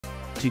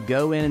to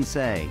go in and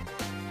say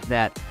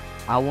that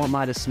I want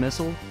my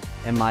dismissal,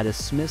 and my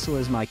dismissal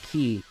is my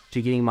key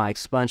to getting my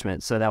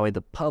expungement, so that way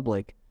the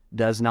public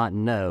does not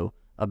know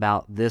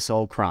about this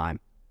old crime.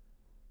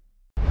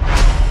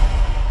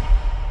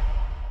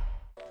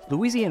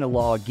 Louisiana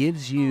law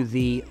gives you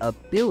the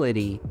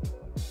ability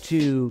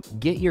to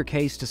get your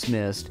case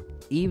dismissed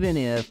even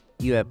if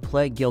you have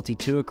pled guilty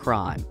to a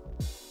crime.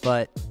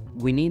 But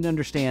we need to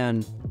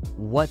understand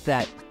what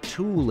that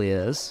tool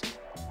is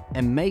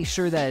and make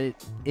sure that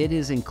it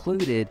is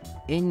included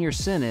in your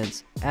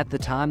sentence at the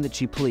time that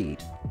you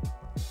plead.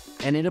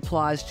 And it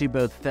applies to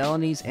both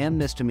felonies and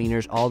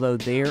misdemeanors, although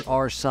there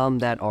are some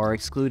that are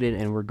excluded,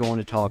 and we're going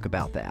to talk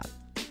about that.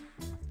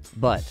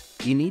 But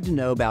you need to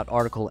know about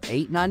Article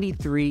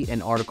 893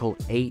 and Article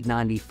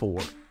 894.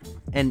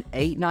 And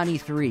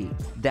 893,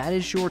 that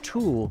is your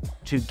tool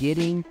to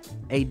getting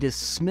a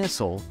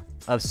dismissal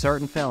of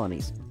certain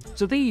felonies.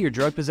 So think of your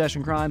drug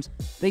possession crimes,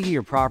 think of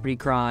your property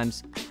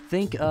crimes,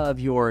 think of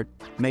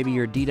maybe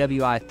your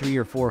DWI 3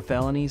 or 4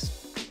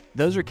 felonies.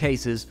 Those are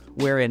cases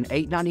where in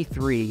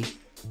 893,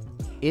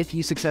 if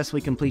you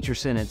successfully complete your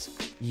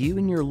sentence, you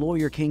and your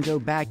lawyer can go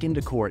back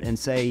into court and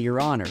say, Your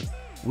Honor,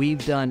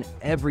 we've done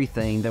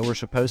everything that we're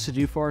supposed to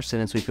do for our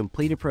sentence. We've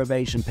completed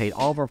probation, paid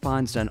all of our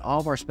fines, done all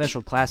of our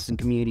special classes and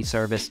community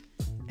service,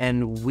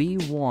 and we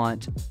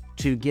want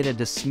to get a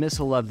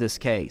dismissal of this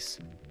case.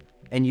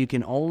 And you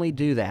can only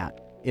do that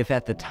if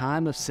at the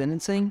time of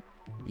sentencing,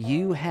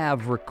 you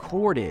have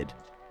recorded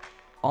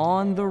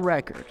on the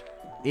record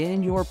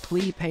in your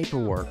plea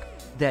paperwork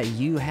that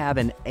you have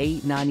an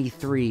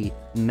 893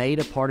 made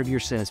a part of your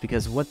sentence.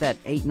 Because what that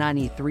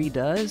 893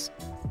 does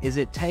is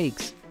it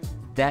takes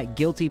that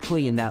guilty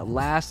plea in that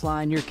last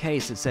line in your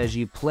case that says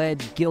you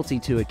pled guilty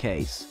to a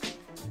case,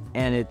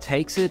 and it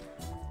takes it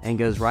and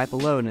goes right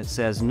below and it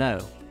says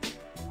no,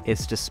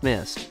 it's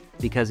dismissed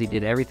because he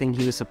did everything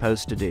he was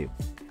supposed to do.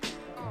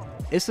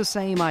 It's the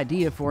same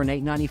idea for an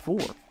 894.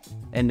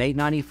 An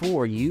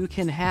 894, you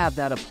can have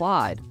that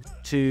applied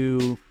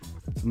to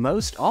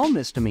all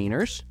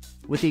misdemeanors,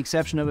 with the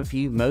exception of a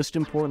few, most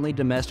importantly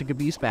domestic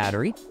abuse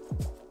battery.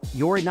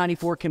 Your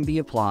 894 can be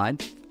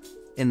applied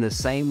in the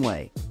same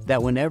way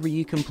that whenever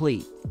you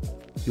complete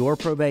your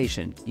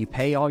probation, you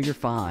pay all your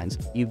fines,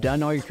 you've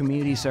done all your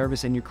community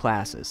service and your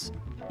classes,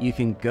 you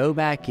can go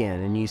back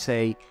in and you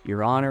say,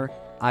 Your Honor,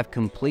 I've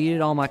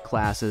completed all my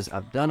classes,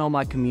 I've done all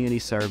my community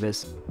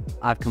service,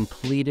 I've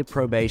completed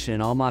probation,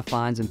 and all my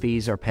fines and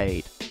fees are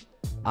paid.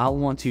 I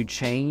want to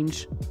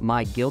change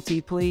my guilty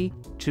plea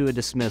to a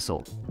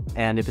dismissal.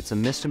 And if it's a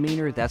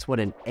misdemeanor, that's what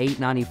an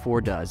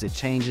 894 does. It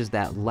changes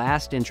that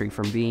last entry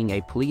from being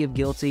a plea of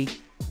guilty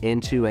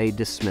into a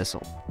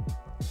dismissal.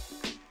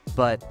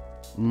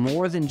 But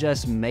more than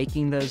just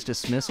making those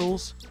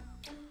dismissals,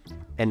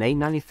 an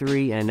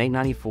 893 and an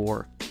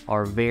 894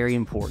 are very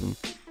important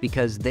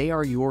because they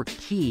are your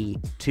key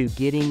to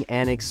getting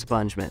an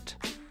expungement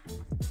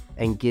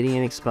and getting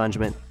an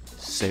expungement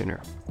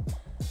sooner.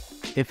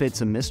 If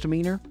it's a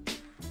misdemeanor,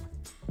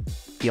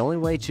 the only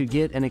way to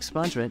get an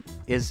expungement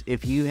is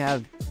if you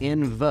have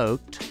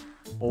invoked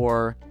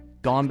or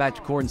gone back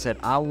to court and said,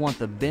 I want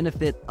the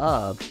benefit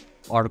of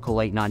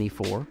Article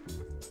 894,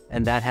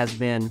 and that has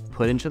been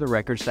put into the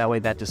records. That way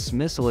that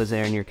dismissal is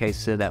there in your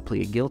case to that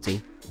plea of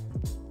guilty.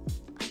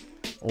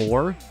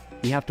 Or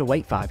you have to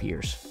wait 5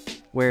 years.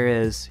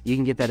 Whereas you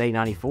can get that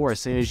 894 as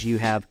soon as you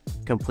have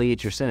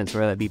completed your sentence,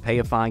 whether that be pay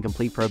a fine,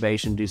 complete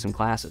probation, do some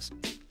classes.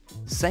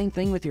 Same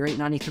thing with your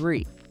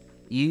 893.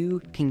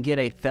 You can get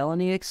a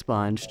felony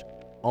expunged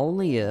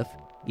only if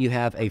you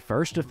have a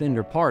first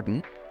offender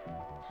pardon,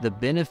 the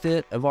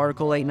benefit of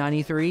Article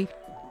 893,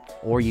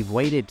 or you've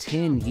waited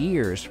 10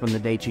 years from the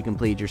date you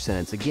completed your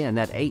sentence. Again,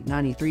 that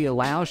 893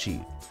 allows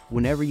you,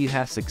 whenever you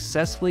have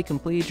successfully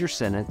completed your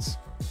sentence,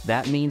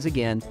 that means,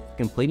 again,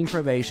 completing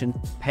probation,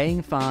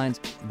 paying fines,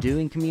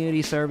 doing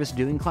community service,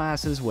 doing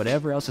classes,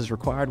 whatever else is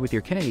required with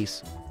your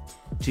case,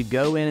 to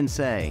go in and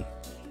say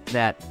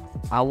that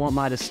I want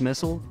my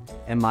dismissal,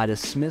 and my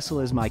dismissal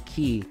is my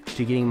key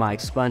to getting my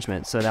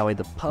expungement, so that way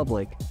the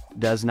public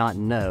does not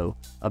know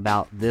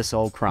about this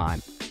old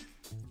crime.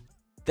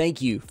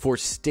 Thank you for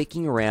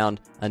sticking around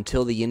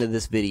until the end of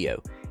this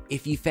video.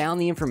 If you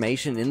found the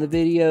information in the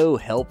video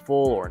helpful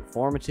or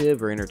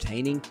informative or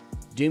entertaining,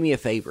 do me a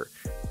favor.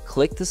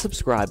 Click the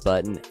subscribe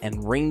button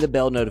and ring the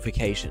bell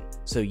notification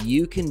so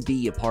you can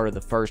be a part of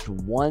the first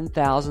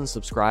 1,000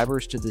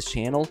 subscribers to this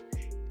channel,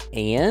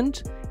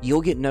 and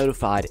you'll get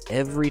notified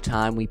every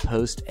time we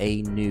post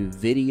a new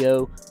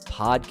video,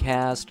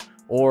 podcast,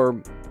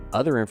 or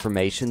other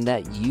information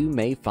that you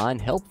may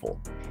find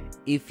helpful.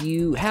 If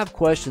you have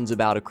questions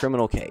about a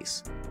criminal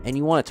case and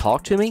you want to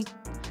talk to me,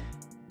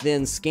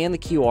 then scan the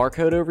QR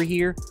code over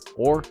here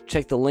or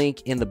check the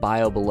link in the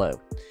bio below.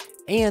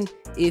 And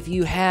if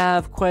you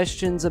have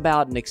questions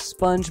about an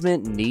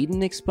expungement, need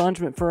an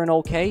expungement for an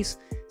old case,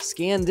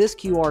 scan this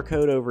QR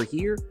code over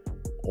here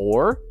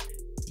or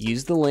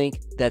use the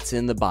link that's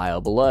in the bio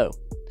below.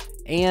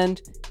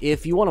 And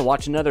if you want to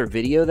watch another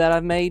video that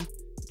I've made,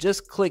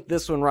 just click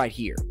this one right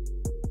here.